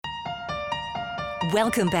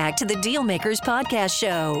Welcome back to the Dealmakers Podcast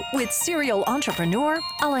Show with serial entrepreneur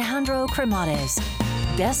Alejandro Cremades,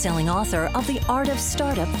 best-selling author of The Art of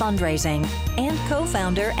Startup Fundraising and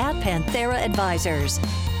co-founder at Panthera Advisors.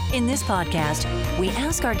 In this podcast, we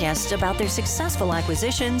ask our guests about their successful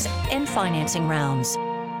acquisitions and financing rounds.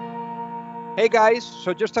 Hey guys,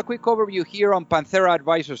 so just a quick overview here on Panthera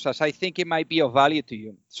Advisors, as I think it might be of value to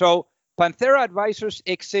you. So Panthera Advisors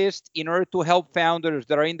exists in order to help founders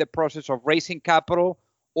that are in the process of raising capital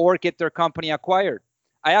or get their company acquired.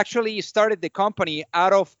 I actually started the company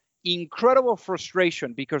out of incredible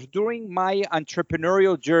frustration because during my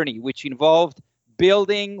entrepreneurial journey, which involved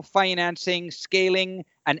building, financing, scaling,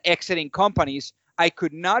 and exiting companies, I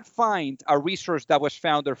could not find a resource that was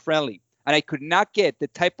founder friendly, and I could not get the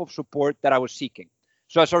type of support that I was seeking.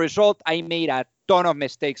 So as a result, I made a ton of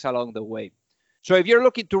mistakes along the way. So if you're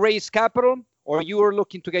looking to raise capital, or you are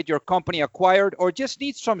looking to get your company acquired, or just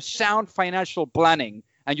need some sound financial planning,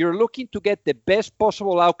 and you're looking to get the best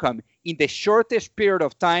possible outcome in the shortest period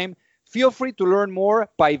of time, feel free to learn more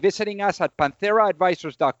by visiting us at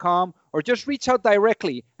pantheraadvisors.com, or just reach out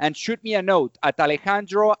directly and shoot me a note at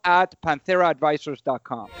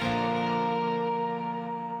alejandro@pantheraadvisors.com.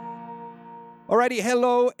 Alrighty,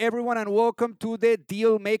 hello everyone and welcome to the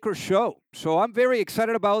Dealmaker Show. So I'm very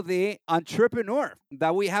excited about the entrepreneur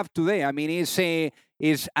that we have today. I mean, is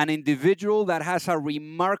an individual that has a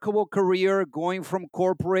remarkable career going from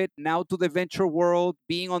corporate now to the venture world,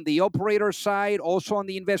 being on the operator side, also on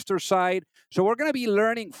the investor side. So we're going to be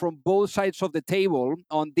learning from both sides of the table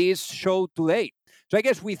on this show today. So I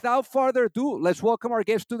guess without further ado, let's welcome our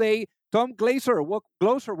guest today, Tom Glaser.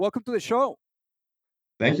 Glaser, welcome to the show.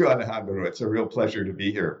 Thank you, Alejandro. It's a real pleasure to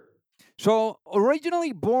be here. So,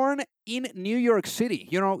 originally born in New York City,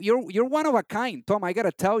 you know, you're one of a kind, Tom. I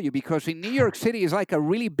gotta tell you, because in New York City is like a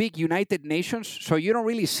really big United Nations, so you don't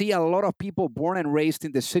really see a lot of people born and raised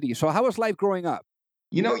in the city. So, how was life growing up?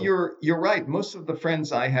 You know, you're right. Most of the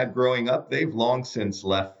friends I had growing up, they've long since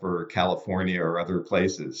left for California or other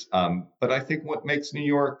places. But I think what makes New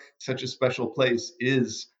York such a special place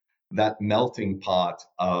is that melting pot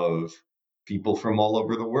of people from all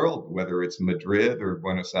over the world, whether it's Madrid or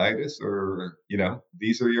Buenos Aires or,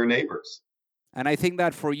 these are your neighbors. And I think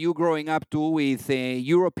that for you growing up too with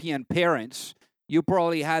European parents, you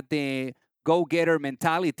probably had the go-getter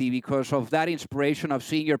mentality because of that inspiration of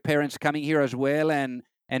seeing your parents coming here as well and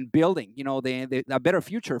building, a better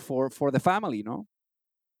future for the family, no?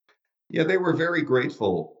 Yeah, they were very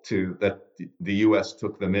grateful to that the U.S.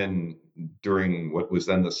 took them in during what was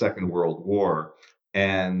then the Second World War.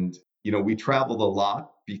 And we traveled a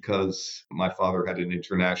lot because my father had an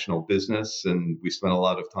international business and we spent a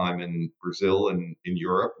lot of time in Brazil and in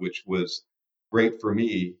Europe, which was great for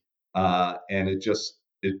me. And it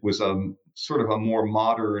was a sort of a more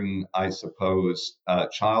modern, I suppose,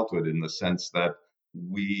 childhood in the sense that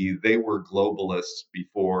they were globalists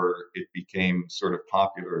before it became sort of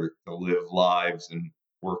popular to live lives and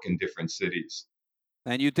work in different cities.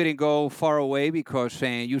 And you didn't go far away because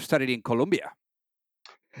you studied in Colombia.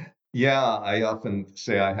 Yeah, I often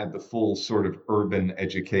say I had the full sort of urban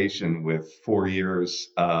education with 4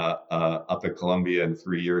 years up at Columbia and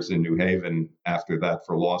 3 years in New Haven after that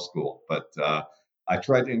for law school. But I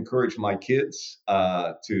tried to encourage my kids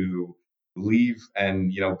to leave and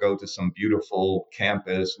go to some beautiful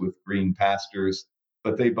campus with green pastures.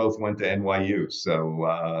 But they both went to NYU, so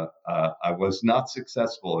I was not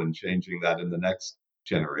successful in changing that in the next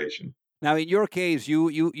generation. Now, in your case,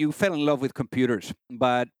 you fell in love with computers,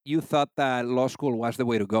 but you thought that law school was the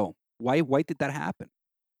way to go. Why did that happen?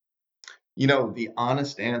 The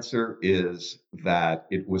honest answer is that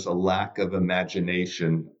it was a lack of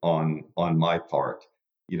imagination on my part.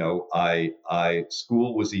 I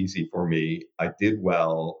school was easy for me. I did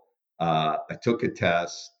well. I took a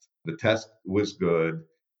test. The test was good.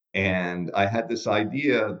 And I had this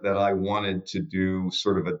idea that I wanted to do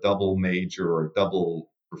sort of a double major or a double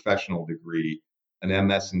professional degree, an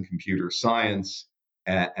MS in computer science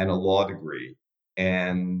and a law degree.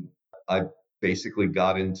 And I basically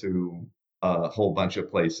got into a whole bunch of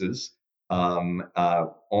places.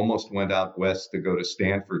 Almost went out west to go to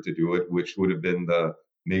Stanford to do it, which would have been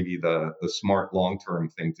maybe the smart long-term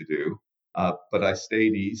thing to do. But I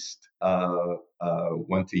stayed east,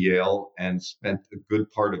 went to Yale, and spent a good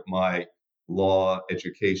part of my law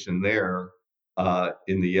education there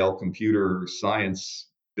in the Yale Computer Science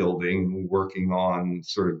building, working on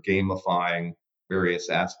sort of gamifying various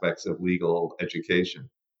aspects of legal education.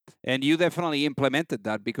 And you definitely implemented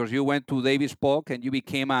that because you went to Davis Polk and you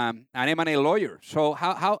became an M&A lawyer. So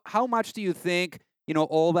how much do you think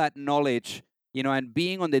all that knowledge and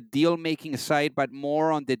being on the deal making side, but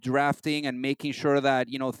more on the drafting and making sure that,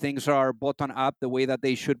 things are buttoned up the way that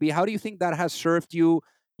they should be. How do you think that has served you,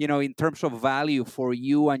 in terms of value for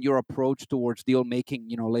you and your approach towards deal making,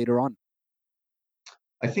 later on?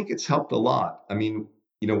 I think it's helped a lot. I mean,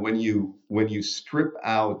 when you strip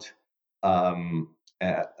out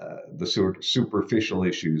the sort of superficial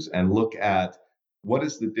issues and look at what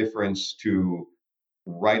is the difference to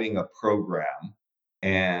writing a program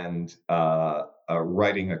and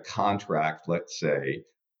writing a contract, let's say,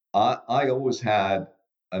 I always had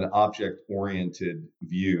an object-oriented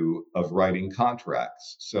view of writing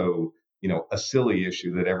contracts. So, a silly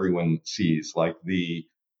issue that everyone sees, like the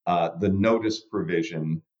notice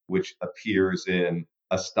provision, which appears in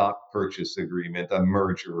a stock purchase agreement, a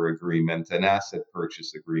merger agreement, an asset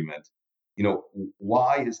purchase agreement.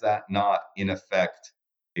 Why is that not in effect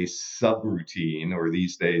a subroutine, or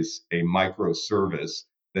these days a microservice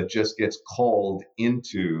that just gets called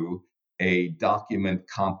into a document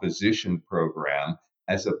composition program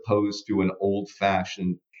as opposed to an old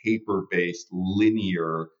fashioned paper based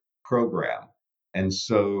linear program? And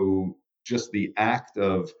so just the act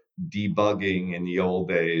of debugging in the old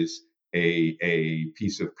days a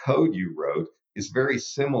piece of code you wrote is very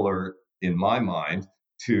similar in my mind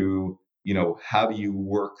to how do you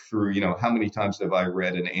work through, how many times have I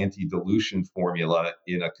read an anti-dilution formula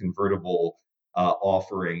in a convertible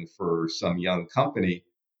offering for some young company,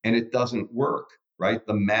 and it doesn't work, right?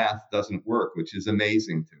 The math doesn't work, which is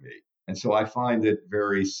amazing to me. And so I find it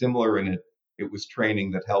very similar, and it was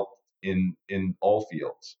training that helped in all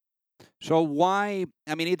fields. So why?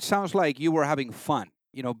 I mean, it sounds like you were having fun,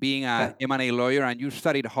 being a M&A lawyer, and you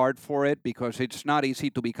studied hard for it because it's not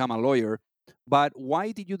easy to become a lawyer. But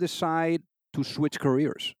why did you decide to switch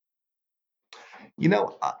careers?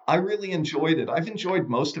 I really enjoyed it. I've enjoyed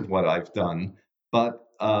most of what I've done, but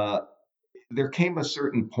there came a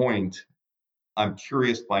certain point. I'm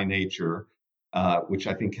curious by nature, which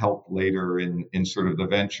I think helped later in sort of the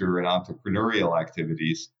venture and entrepreneurial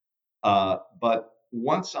activities. But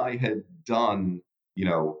once I had done, you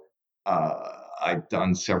know, I'd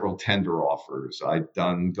done several tender offers. I'd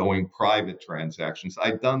done going private transactions.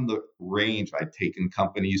 I'd done the range. I'd taken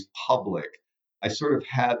companies public. I sort of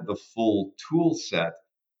had the full tool set.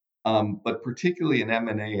 But particularly in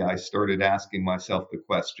M&A, I started asking myself the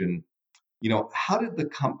question, how did the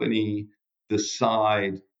company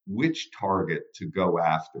decide which target to go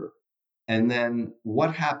after? And then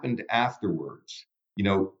what happened afterwards?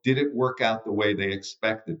 Did it work out the way they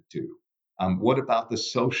expected to? What about the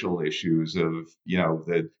social issues of,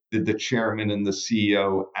 did the chairman and the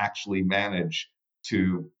CEO actually manage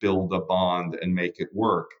to build a bond and make it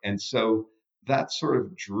work? And so that sort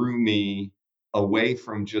of drew me away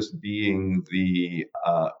from just being the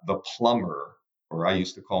plumber, or I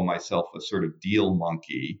used to call myself a sort of deal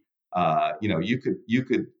monkey. You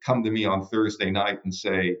could come to me on Thursday night and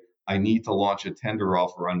say, I need to launch a tender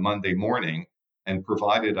offer on Monday morning. And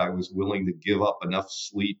provided I was willing to give up enough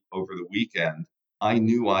sleep over the weekend, I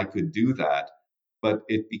knew I could do that. But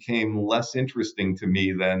it became less interesting to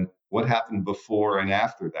me than what happened before and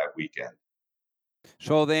after that weekend.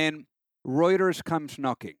 So then Reuters comes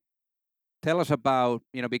knocking. Tell us about,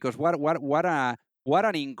 because what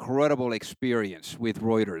an incredible experience with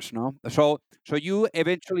Reuters, no? So you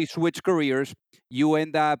eventually switch careers. You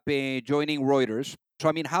end up joining Reuters. So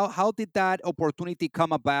I mean, how did that opportunity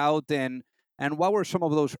come about, and what were some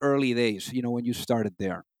of those early days, when you started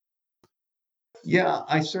there? Yeah,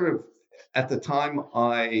 I sort of, at the time,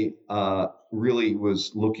 I really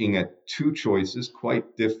was looking at two choices,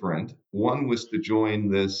 quite different. One was to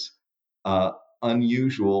join this uh,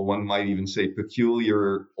 unusual, one might even say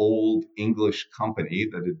peculiar, old English company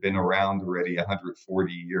that had been around already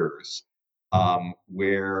 140 years,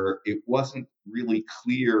 where it wasn't really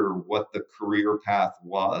clear what the career path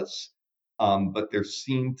was. But there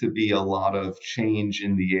seemed to be a lot of change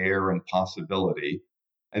in the air and possibility.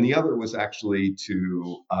 And the other was actually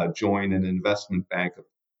to join an investment bank, a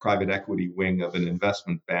private equity wing of an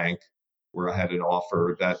investment bank, where I had an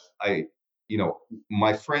offer that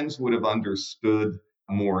my friends would have understood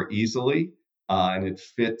more easily, and it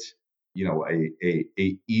fit,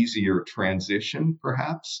 a easier transition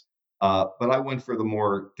perhaps. But I went for the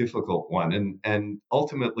more difficult one, and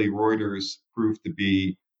ultimately Reuters proved to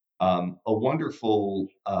be a wonderful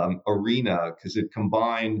arena because it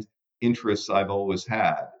combined interests I've always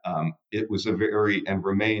had. It was and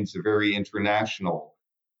remains a very international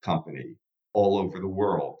company all over the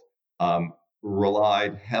world.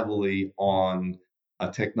 Relied heavily on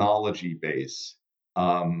a technology base,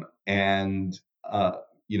 and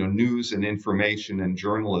news and information and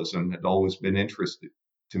journalism had always been interested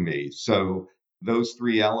to me. So those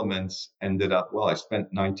three elements ended up, well, I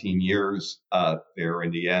spent 19 years there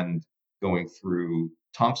in the end going through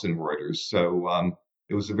Thomson Reuters. So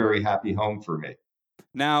it was a very happy home for me.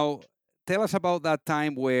 Now, tell us about that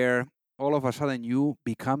time where all of a sudden you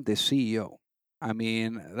become the CEO. I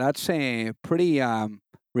mean, that's a pretty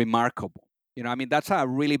remarkable. I mean, that's a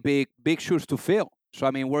really big shoes to fill. So,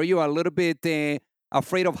 I mean, were you a little bit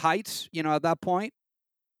afraid of heights, at that point?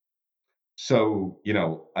 So,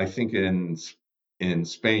 I think in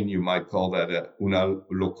Spain you might call that una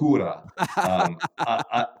locura.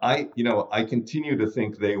 I continue to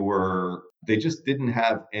think they just didn't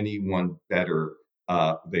have anyone better.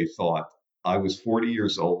 They thought. I was 40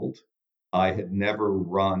 years old. I had never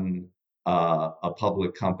run a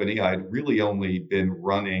public company. I had really only been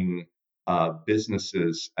running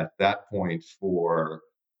businesses at that point for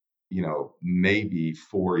maybe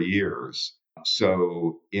 4 years.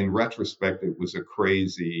 So in retrospect, it was a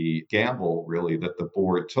crazy gamble, really, that the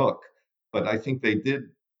board took. But I think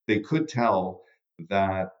they could tell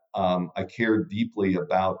that I cared deeply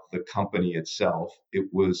about the company itself. It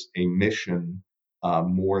was a mission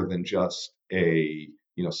more than just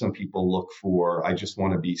some people look for, I just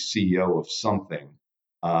want to be CEO of something.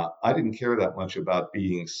 I didn't care that much about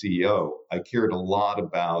being CEO. I cared a lot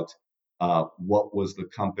about what was the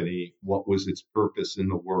company, what was its purpose in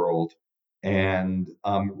the world, and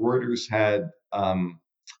Reuters had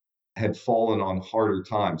fallen on harder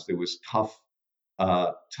times. There was tough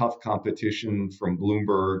competition from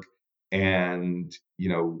Bloomberg, and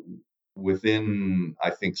within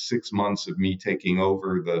I think 6 months of me taking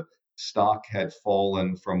over, the stock had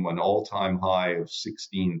fallen from an all-time high of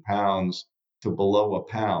 16 pounds to below a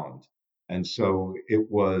pound, and so it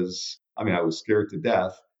was. I mean, I was scared to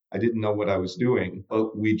death. I didn't know what I was doing,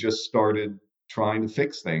 but we just started trying to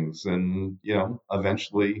fix things, and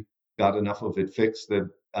eventually got enough of it fixed that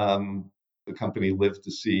the company lived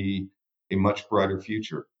to see a much brighter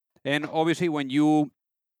future. And obviously, when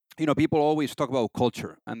people always talk about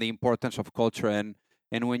culture and the importance of culture,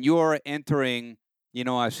 and when you are entering,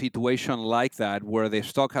 a situation like that where the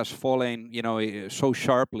stock has fallen, so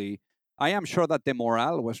sharply, I am sure that the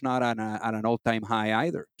morale was not at an all-time high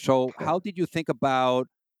either. So, how did you think about,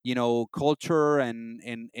 culture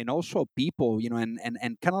and also people, and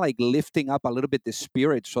kind of like lifting up a little bit the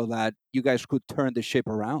spirit so that you guys could turn the ship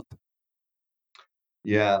around?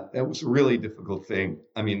 Yeah, that was a really difficult thing.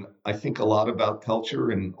 I mean, I think a lot about culture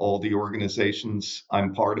in all the organizations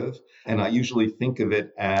I'm part of. And I usually think of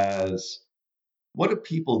it as, what do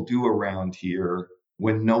people do around here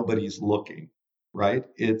when nobody's looking, right?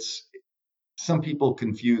 It's Some people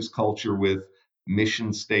confuse culture with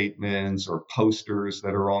mission statements or posters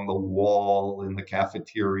that are on the wall in the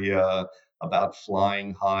cafeteria about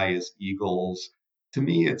flying high as eagles. To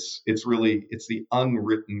me, it's the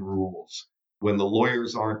unwritten rules. When the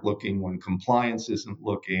lawyers aren't looking, when compliance isn't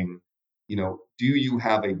looking, do you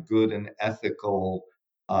have a good and ethical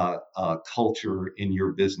culture in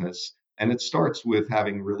your business? And it starts with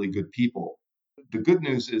having really good people. The good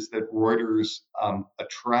news is that Reuters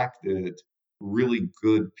attracted really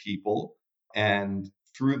good people. And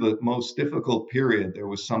through the most difficult period, there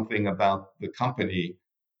was something about the company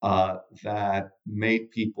that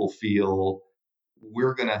made people feel,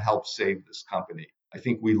 we're going to help save this company. I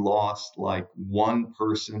think we lost like one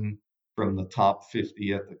person from the top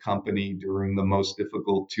 50 at the company during the most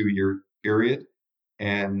difficult 2-year period.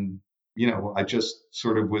 And, I just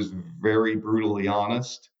sort of was very brutally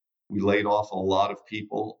honest. We laid off a lot of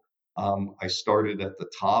people. I started at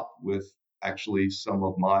the top with actually some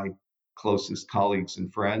of my closest colleagues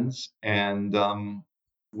and friends, and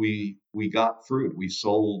we got through it. We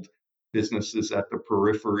sold businesses at the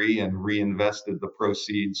periphery and reinvested the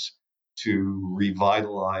proceeds to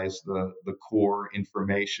revitalize the core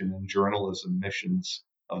information and journalism missions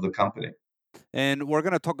of the company. And we're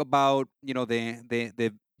going to talk about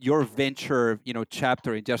the your venture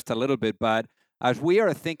chapter in just a little bit, but as we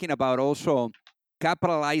are thinking about also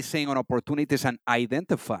capitalizing on opportunities and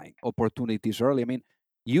identifying opportunities early, I mean,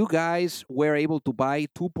 you guys were able to buy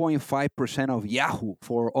 2.5% of Yahoo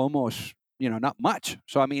for almost not much.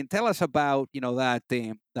 So I mean, tell us about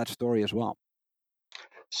that story as well.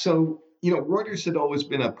 So, Reuters had always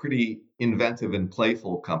been a pretty inventive and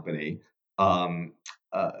playful company, um,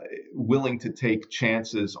 uh, willing to take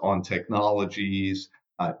chances on technologies,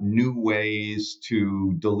 new ways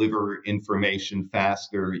to deliver information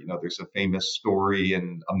faster. There's a famous story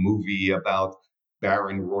and a movie about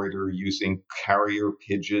Baron Reuter using carrier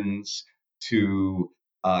pigeons to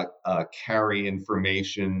carry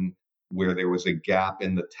information where there was a gap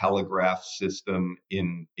in the telegraph system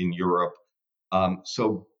in Europe.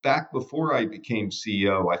 So back before I became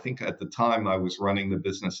CEO, I think at the time I was running the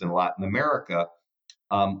business in Latin America.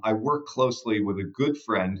 I worked closely with a good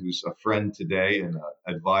friend who's a friend today and an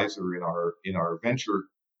advisor in our venture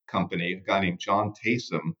company, a guy named John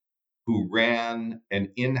Taysom, who ran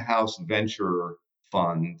an in-house venture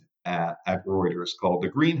fund at Reuters called the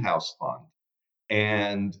Greenhouse Fund.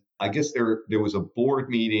 And I guess there was a board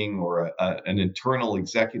meeting or an internal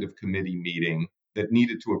executive committee meeting that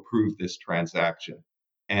needed to approve this transaction.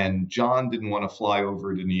 And John didn't want to fly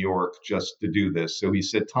over to New York just to do this. So he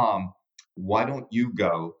said, Tom, why don't you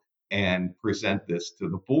go and present this to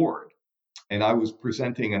the board? And I was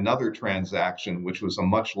presenting another transaction, which was a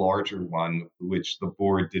much larger one, which the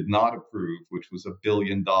board did not approve, which was $1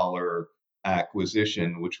 billion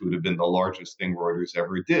acquisition, which would have been the largest thing Reuters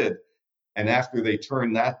ever did. And after they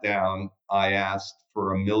turned that down, I asked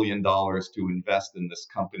for $1 million to invest in this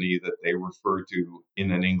company that they refer to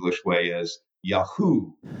in an English way as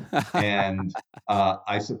Yahoo. And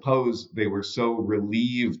I suppose they were so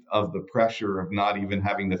relieved of the pressure of not even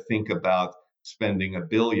having to think about spending $1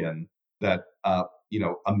 billion that $1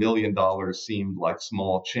 million seemed like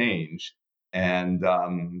small change. And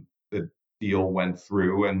the deal went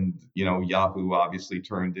through, and Yahoo obviously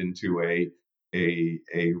turned into a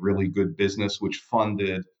really good business, which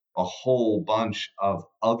funded a whole bunch of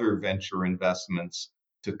other venture investments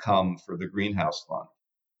to come for the Greenhouse Fund.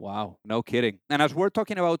 Wow, no kidding. And as we're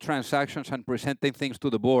talking about transactions and presenting things to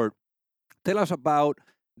the board, tell us about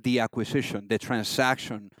the acquisition, the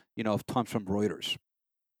transaction, of Thomson Reuters.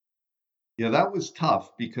 Yeah, that was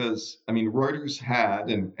tough because, Reuters had,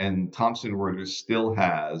 and Thomson Reuters still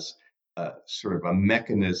has, sort of a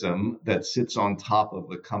mechanism that sits on top of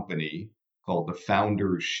the company called the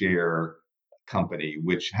Founders Share Company,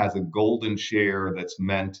 which has a golden share that's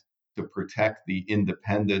meant to protect the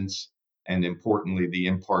independence and, importantly, the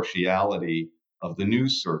impartiality of the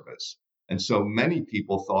news service. And so many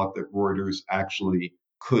people thought that Reuters actually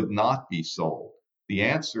could not be sold. The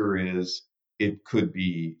answer is it could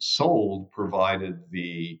be sold provided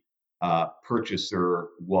the purchaser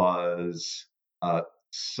was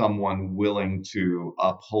someone willing to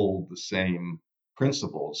uphold the same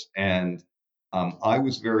principles. And I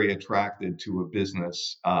was very attracted to a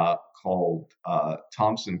business called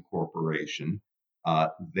Thomson Corporation.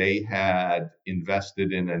 They had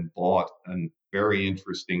invested in and bought a very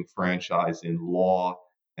interesting franchise in law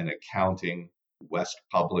and accounting, West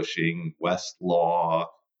Publishing, Westlaw,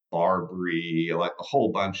 Barbary, like a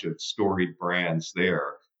whole bunch of storied brands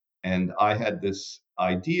there. And I had this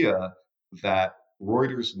idea that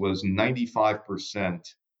Reuters was 95%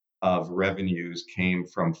 of revenues came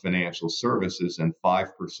from financial services and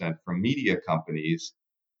 5% from media companies.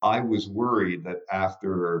 I was worried that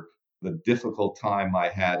after the difficult time I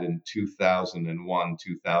had in 2001,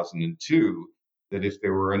 2002, that if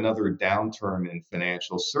there were another downturn in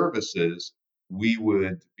financial services, we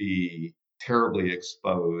would be terribly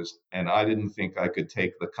exposed. And I didn't think I could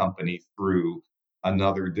take the company through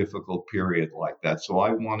another difficult period like that. So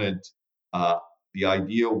I wanted, the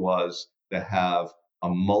idea was to have a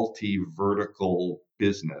multi-vertical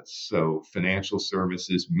business. So financial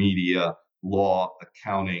services, media, law,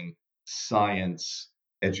 accounting, science,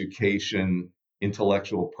 education,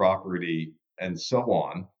 intellectual property, and so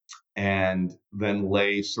on. And then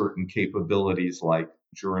lay certain capabilities like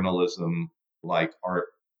journalism, like art,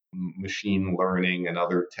 machine learning, and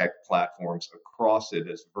other tech platforms across it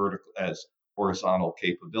as horizontal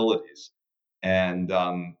capabilities. And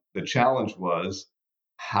the challenge was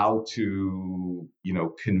how to,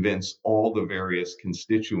 convince all the various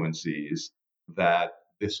constituencies that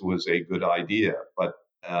this was a good idea. But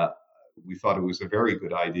we thought it was a very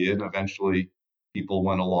good idea, and eventually people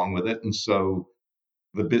went along with it. And so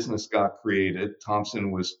the business got created.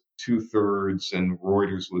 Thomson was 2/3, and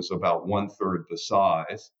Reuters was about 1/3 the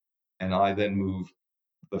size. And I then moved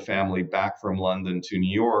the family back from London to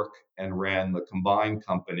New York and ran the combined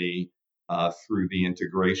company through the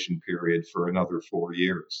integration period for another 4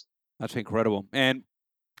 years. That's incredible. And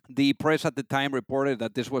the press at the time reported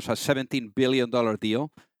that this was a $17 billion deal.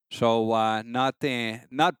 So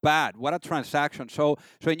not bad. What a transaction. So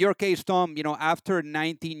in your case, Tom, after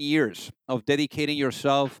 19 years of dedicating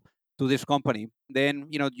yourself to this company, then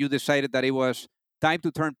you decided that it was time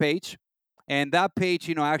to turn page, and that page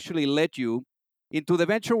actually led you into the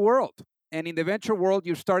venture world. And in the venture world,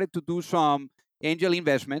 you started to do some angel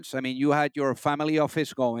investments. You had your family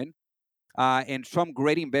office going, and some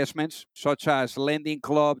great investments such as Lending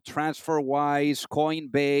Club, TransferWise,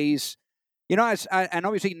 Coinbase. And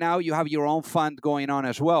obviously now you have your own fund going on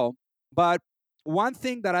as well. But one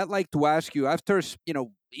thing that I'd like to ask you, after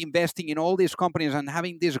investing in all these companies and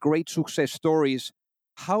having these great success stories,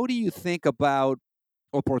 how do you think about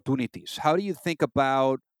opportunities? How do you think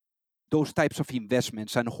about those types of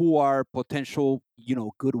investments, and who are potential,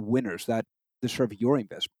 good winners that deserve your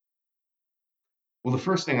investment? Well, the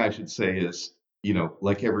first thing I should say is,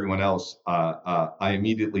 like everyone else, I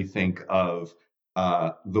immediately think of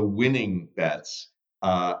the winning bets.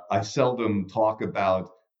 I seldom talk about,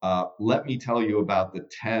 let me tell you about the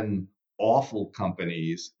 10 awful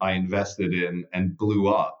companies I invested in and blew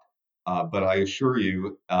up. But I assure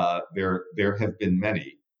you, there have been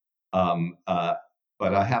many. Um, uh,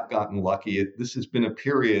 but I have gotten lucky. This has been a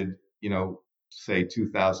period, say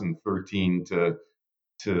 2013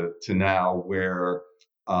 to now, where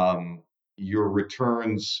um, your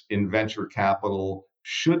returns in venture capital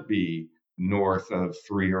should be north of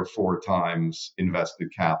 3 or 4 times invested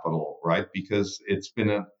capital, right? Because it's been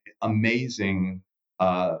an amazing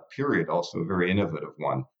period, also a very innovative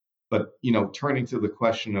one. But turning to the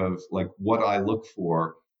question of like what I look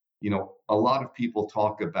for, a lot of people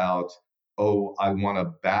talk about, oh, I want to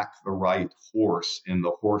back the right horse in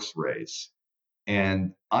the horse race.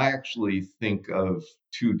 And I actually think of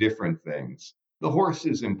two different things. The horse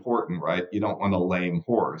is important, right? You don't want a lame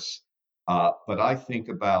horse. But I think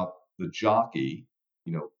about the jockey,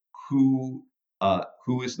 you know, who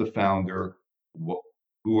who is the founder,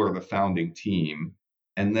 who are the founding team,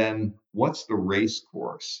 and then what's the race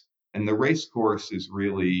course? And the race course is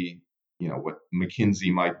really, what McKinsey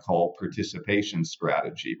might call participation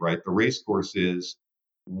strategy, right? The race course is,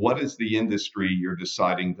 what is the industry you're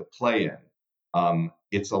deciding to play in?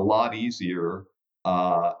 It's a lot easier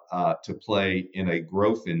to play in a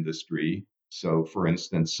growth industry. So, for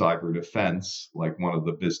instance, cyber defense, like one of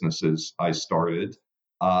the businesses I started,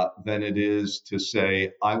 than it is to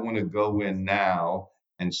say, I want to go in now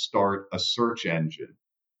and start a search engine.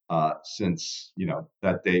 Since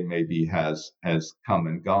that day maybe has come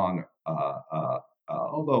and gone,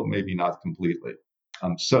 although maybe not completely.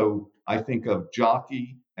 So I think of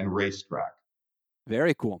jockey and racetrack.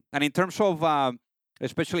 Very cool. And in terms of,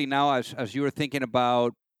 especially now, as you're thinking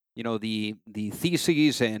about, the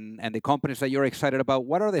theses and the companies that you're excited about,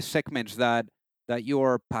 what are the segments that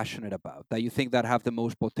you're passionate about, that you think that have the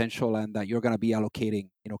most potential and that you're going to be allocating,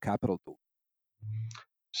 capital to?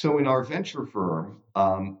 So in our venture firm,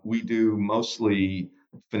 we do mostly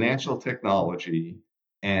financial technology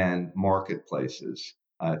and marketplaces.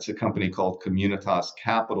 It's a company called Communitas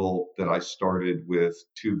Capital that I started with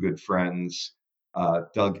two good friends,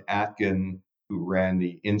 Doug Atkin, who ran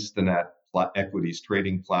the Instinet equities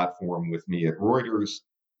trading platform with me at Reuters,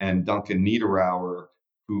 and Duncan Niederauer,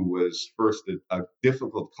 who was first a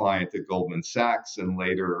difficult client at Goldman Sachs and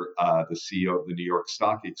later the CEO of the New York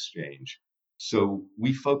Stock Exchange. So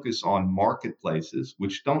we focus on marketplaces,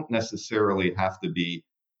 which don't necessarily have to be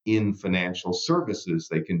in financial services.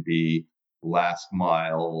 They can be last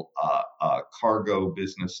mile cargo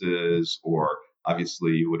businesses, or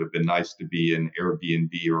obviously it would have been nice to be in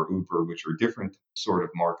Airbnb or Uber, which are different sort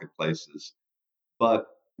of marketplaces. But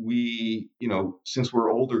we, since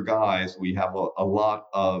we're older guys, we have a lot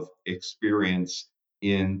of experience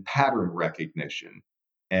in pattern recognition.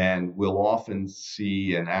 And we'll often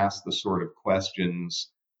see and ask the sort of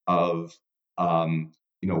questions of,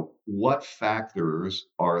 what factors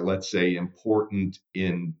are, let's say, important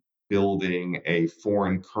in building a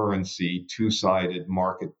foreign currency two-sided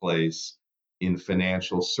marketplace in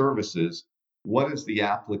financial services? What is the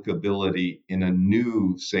applicability in a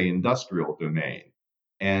new, say, industrial domain?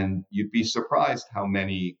 And you'd be surprised how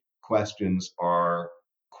many questions are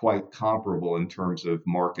quite comparable in terms of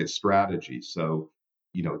market strategy. So,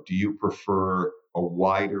 do you prefer a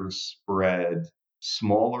wider spread,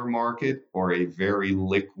 smaller market, or a very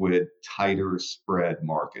liquid, tighter spread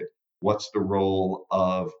market? What's the role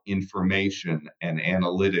of information and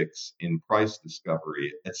analytics in price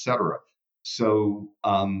discovery, et cetera? So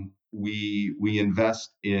we invest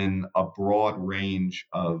in a broad range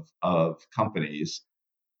of companies.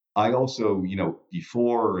 I also,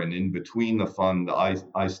 before and in between the fund,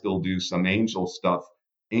 I still do some angel stuff.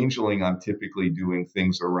 Angeling, I'm typically doing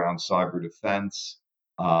things around cyber defense,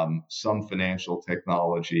 some financial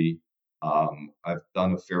technology. I've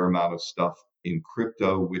done a fair amount of stuff in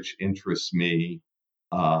crypto, which interests me,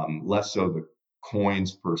 less so the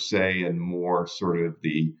coins per se, and more sort of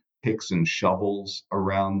the picks and shovels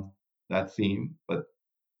around that theme. But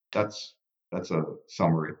that's a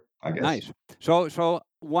summary, I guess. Nice. So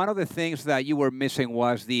one of the things that you were missing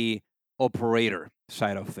was the operator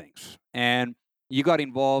side of things, and you got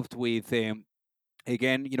involved with,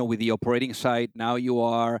 again, with the operating side. Now you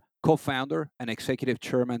are co-founder and executive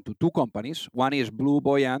chairman to two companies. One is Blue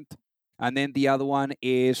Buoyant, and then the other one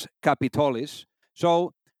is Capitolis.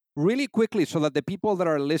 So Really quickly, so that the people that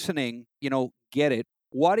are listening, get it.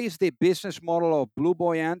 What is the business model of Blue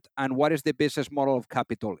Voyant, and what is the business model of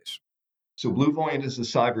Capitolis? So Blue Voyant is a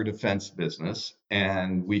cyber defense business,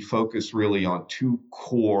 and we focus really on two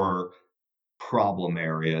core problem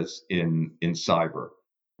areas in cyber.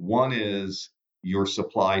 One is your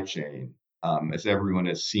supply chain. As everyone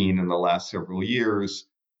has seen in the last several years,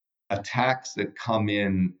 attacks that come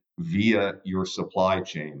in via your supply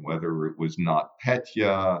chain, whether it was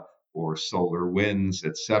NotPetya or SolarWinds,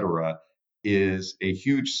 et cetera, is a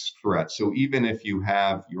huge threat. So even if you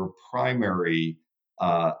have your primary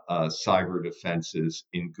cyber defenses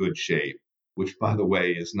in good shape, which, by the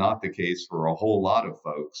way, is not the case for a whole lot of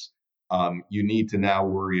folks, you need to now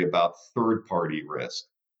worry about third-party risk.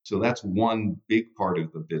 So that's one big part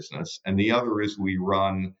of the business. And the other is we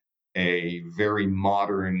run a very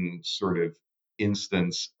modern sort of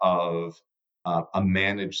instance of a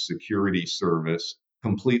managed security service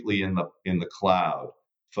completely in the cloud,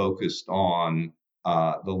 focused on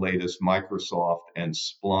the latest Microsoft and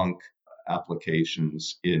Splunk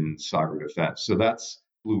applications in cyber defense. So that's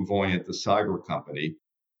Blue Voyant, the cyber company.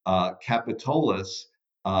 Capitolis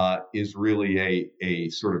is really a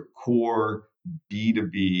sort of core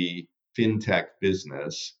B2B fintech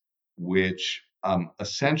business, which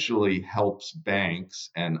essentially helps banks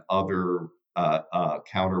and other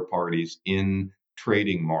counterparties in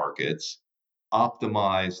trading markets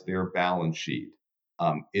optimize their balance sheet.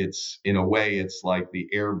 It's in a way, it's like the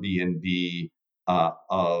Airbnb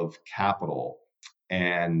of capital,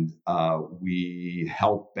 and we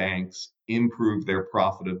help banks improve their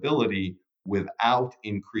profitability without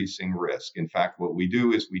increasing risk. In fact, what we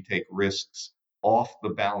do is we take risks off the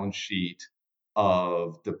balance sheet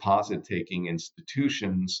of deposit taking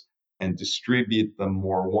institutions and distribute them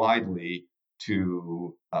more widely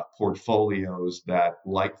to portfolios that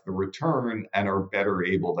like the return and are better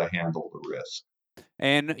able to handle the risk.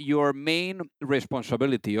 And your main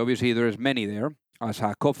responsibility, obviously, there's many there as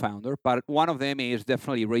a co-founder, but one of them is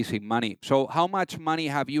definitely raising money. So how much money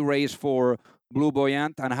have you raised for Blue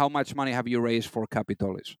Voyant, and how much money have you raised for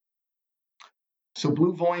Capitolis? So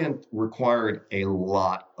Blue Voyant required a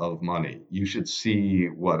lot of money. You should see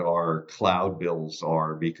what our cloud bills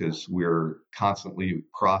are, because we're constantly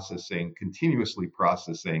continuously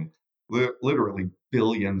processing literally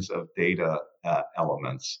billions of data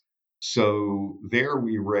elements. So there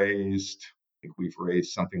I think we've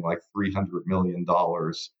raised something like $300 million,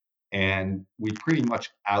 and we pretty much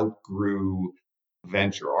outgrew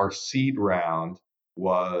venture. Our seed round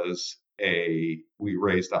was we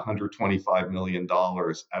raised $125 million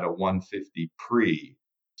at a 150 pre.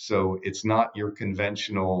 So it's not your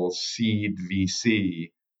conventional seed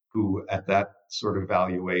VC who at that sort of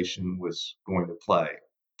valuation was going to play.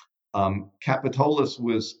 Capitolis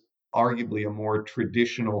was arguably a more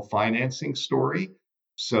traditional financing story.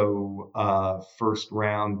 So first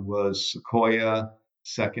round was Sequoia,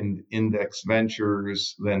 second Index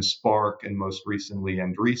Ventures, then Spark, and most recently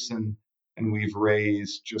Andreessen. And we've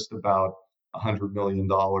raised just about $100 million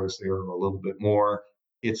there, a little bit more.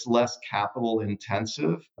 It's less capital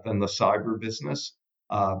intensive than the cyber business,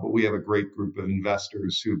 but we have a great group of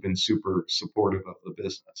investors who've been super supportive of the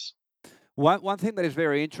business. One thing that is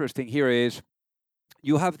very interesting here is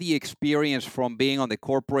you have the experience from being on the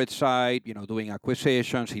corporate side, doing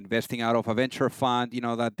acquisitions, investing out of a venture fund,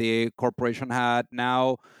 that the corporation had.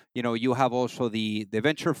 Now, you have also the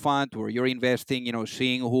venture fund where you're investing,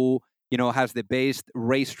 seeing who, has the best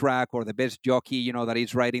racetrack or the best jockey, that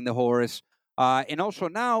is riding the horse. And also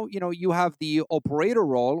now, you have the operator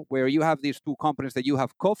role where you have these two companies that you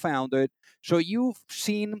have co-founded. So you've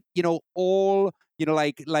seen, all,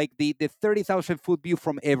 like the 30,000 foot view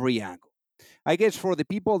from every angle. I guess for the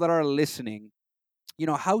people that are listening,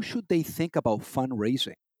 how should they think about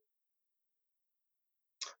fundraising?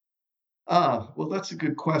 Well, that's a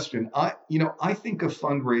good question. I think of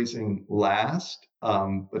fundraising last,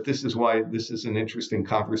 but this is why this is an interesting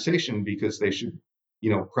conversation, because they should,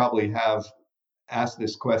 probably have asked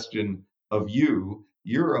this question of you.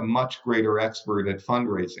 You're a much greater expert at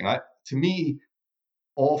fundraising. To me,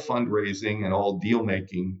 all fundraising and all deal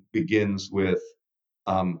making begins with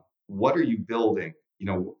what are you building?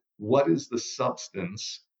 What is the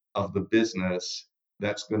substance of the business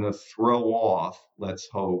that's going to throw off, let's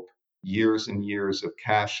hope, years and years of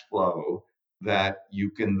cash flow that you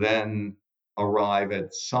can then arrive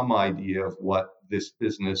at some idea of what this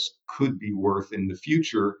business could be worth in the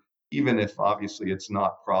future, even if obviously it's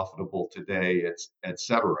not profitable today, et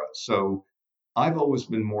cetera. So I've always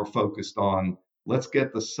been more focused on let's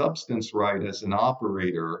get the substance right as an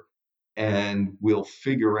operator, and we'll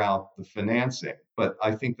figure out the financing. But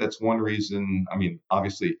I think that's one reason. I mean,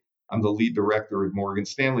 obviously, I'm the lead director at Morgan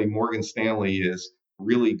Stanley. Morgan Stanley is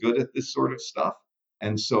really good at this sort of stuff.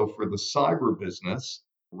 And so for the cyber business,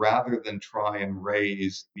 rather than try and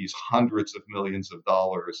raise these hundreds of millions of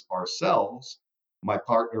dollars ourselves, my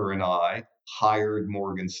partner and I hired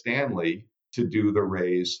Morgan Stanley to do the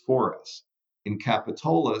raise for us. In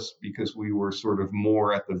Capitolis, because we were sort of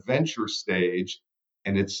more at the venture stage,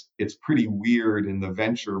 and it's pretty weird in the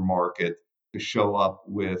venture market to show up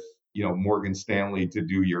with Morgan Stanley to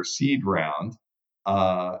do your seed round.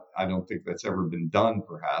 I don't think that's ever been done.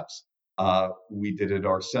 Perhaps we did it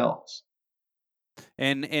ourselves.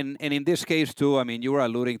 And in this case too, I mean, you were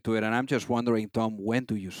alluding to it, and I'm just wondering, Tom, when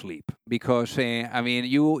do you sleep? Because I mean,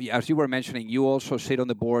 you, as you were mentioning, you also sit on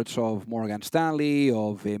the boards of Morgan Stanley,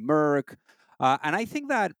 of Merck, and I think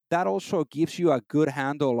that that also gives you a good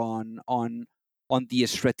handle on the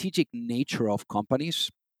strategic nature of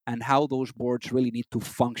companies and how those boards really need to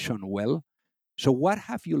function well. So, what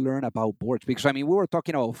have you learned about boards? Because I mean, we were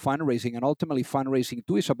talking about fundraising, and ultimately, fundraising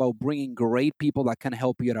too is about bringing great people that can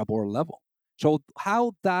help you at a board level. So,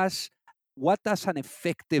 what does an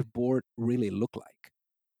effective board really look like?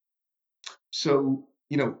 So,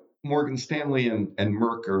 Morgan Stanley and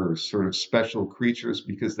Merck are sort of special creatures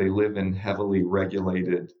because they live in heavily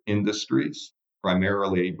regulated industries,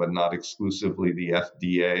 primarily, but not exclusively, the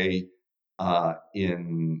FDA,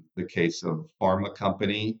 in the case of pharma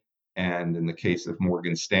company, and in the case of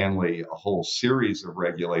Morgan Stanley, a whole series of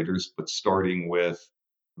regulators, but starting with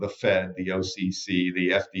the Fed, the OCC,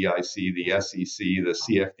 the FDIC, the SEC, the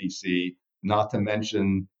CFTC, not to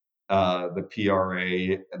mention the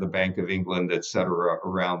PRA, the Bank of England, et cetera,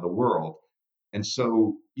 around the world. And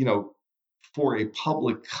so, for a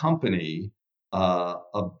public company,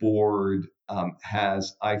 a board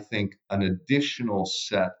has, I think, an additional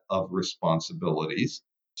set of responsibilities.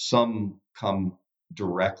 Some come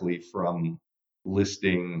directly from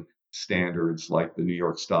listing standards like the New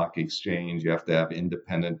York Stock Exchange. You have to have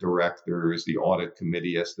independent directors. The audit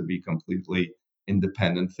committee has to be completely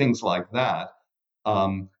independent, things like that.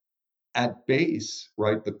 At base,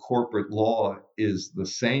 right, the corporate law is the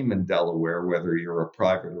same in Delaware, whether you're a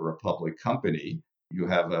private or a public company. You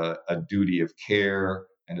have a duty of care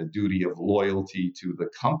and a duty of loyalty to the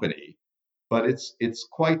company. But it's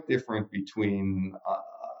quite different between,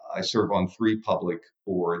 I serve on 3 public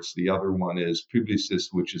boards. The other one is Publicis,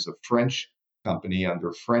 which is a French company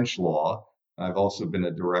under French law. I've also been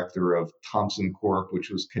a director of Thomson Corp, which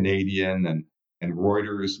was Canadian, and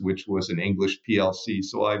Reuters, which was an English PLC.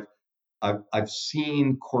 So I've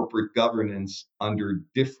seen corporate governance under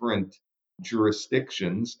different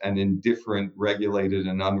jurisdictions and in different regulated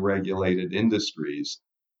and unregulated industries.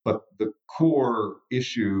 But the core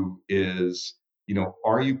issue is,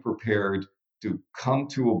 are you prepared to come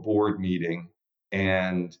to a board meeting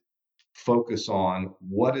and focus on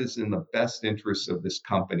what is in the best interest of this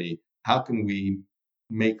company? How can we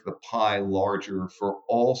make the pie larger for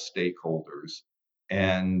all stakeholders?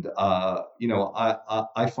 And I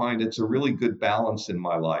find it's a really good balance in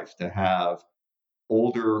my life to have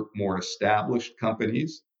older, more established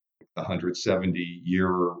companies, the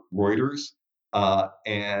 170-year Reuters,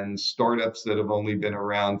 and startups that have only been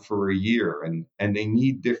around for a year, and they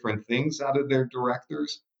need different things out of their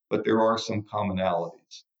directors, but there are some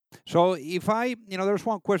commonalities. So, if there's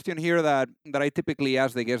one question here that I typically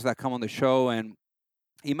ask the guests that come on the show, and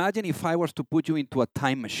imagine if I was to put you into a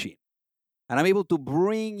time machine and I'm able to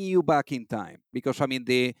bring you back in time, because I mean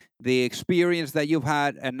the experience that you've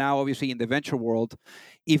had, and now obviously in the venture world,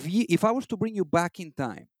 if I was to bring you back in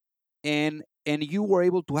time, and you were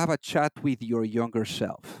able to have a chat with your younger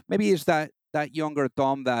self, maybe it's that younger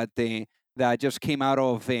Tom that just came out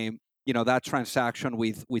of that transaction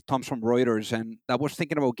with Thomson Reuters, and that was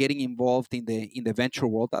thinking about getting involved in the venture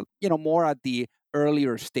world, more at the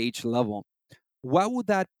earlier stage level. What would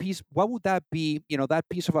that be, that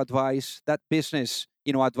piece of advice, that business,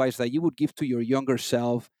 advice that you would give to your younger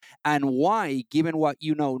self, and why, given what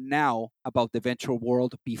you know now about the venture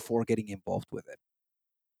world before getting involved with it?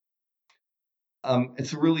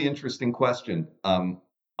 It's a really interesting question.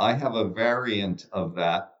 I have a variant of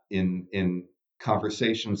that in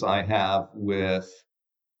conversations I have with,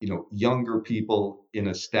 younger people in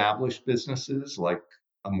established businesses like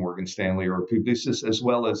a Morgan Stanley or a Publicis, as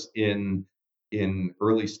well as in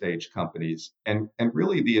early stage companies. And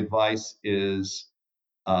really the advice is,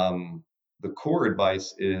 the core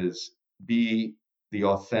advice is, be the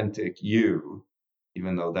authentic you,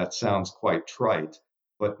 even though that sounds quite trite.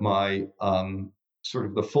 But my sort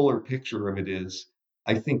of the fuller picture of it is,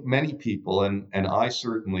 I think many people, and I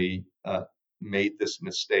certainly made this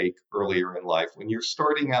mistake earlier in life. When you're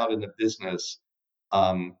starting out in a business,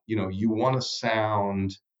 you want to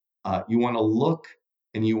sound, you want to look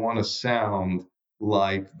and you want to sound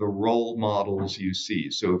like the role models you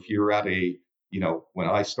see. So if you're at when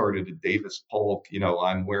I started at Davis Polk,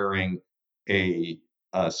 I'm wearing a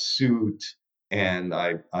suit, and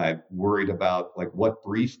I worried about like what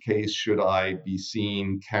briefcase should I be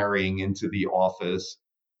seen carrying into the office.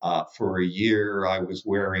 For a year, I was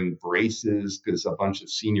wearing braces because a bunch of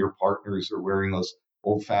senior partners are wearing those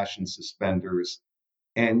old-fashioned suspenders.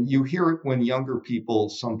 And you hear it when younger people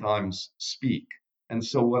sometimes speak. And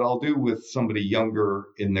so what I'll do with somebody younger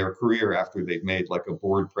in their career after they've made like a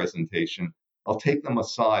board presentation, I'll take them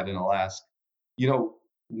aside and I'll ask,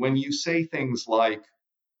 when you say things like,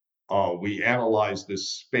 we analyze this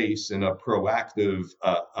space in a proactive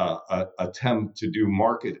attempt to do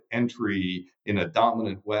market entry in a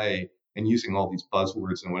dominant way, and using all these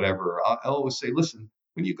buzzwords and whatever, I always say, listen,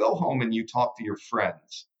 when you go home and you talk to your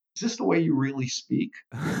friends, is this the way you really speak?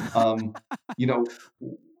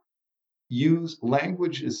 Use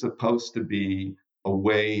language is supposed to be a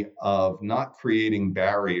way of not creating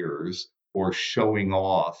barriers or showing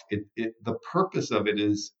off. The purpose of it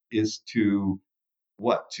is to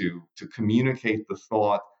communicate the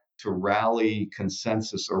thought, to rally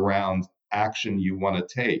consensus around action you want to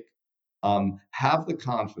take. Have the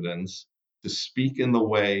confidence to speak in the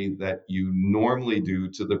way that you normally do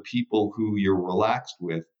to the people who you're relaxed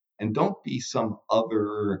with, and don't be some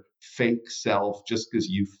other fake self just because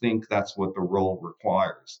you think that's what the role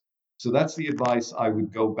requires. So that's the advice I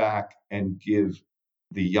would go back and give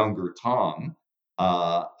the younger Tom.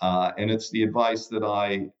 And it's the advice that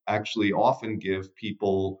I actually often give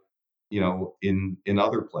people, in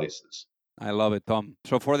other places. I love it, Tom.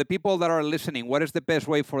 So for the people that are listening, what is the best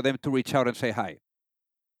way for them to reach out and say hi?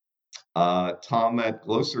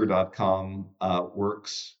 Tom@glocer.com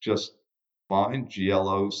works just fine,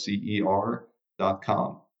 GLOCER.com.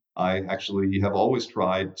 I actually have always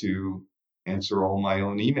tried to answer all my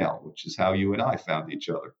own email, which is how you and I found each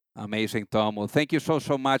other. Amazing, Tom. Well, thank you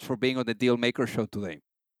so much for being on the Dealmaker Show today.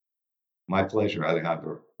 My pleasure,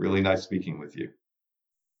 Alejandro. Really nice speaking with you.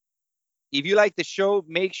 If you like the show,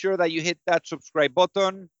 make sure that you hit that subscribe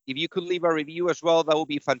button. If you could leave a review as well, that would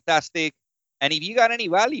be fantastic. And if you got any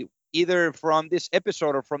value, either from this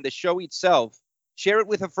episode or from the show itself, share it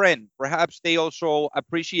with a friend. Perhaps they also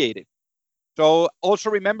appreciate it. So also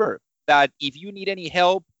remember that if you need any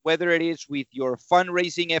help, whether it is with your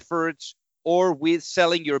fundraising efforts or with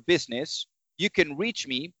selling your business, you can reach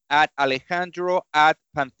me at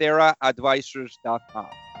alejandro@pantheraadvisors.com.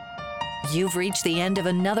 You've reached the end of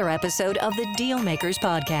another episode of the Dealmakers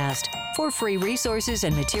Podcast. For free resources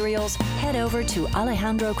and materials, head over to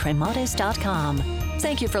alejandrocremades.com.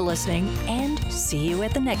 Thank you for listening, and see you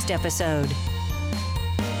at the next episode.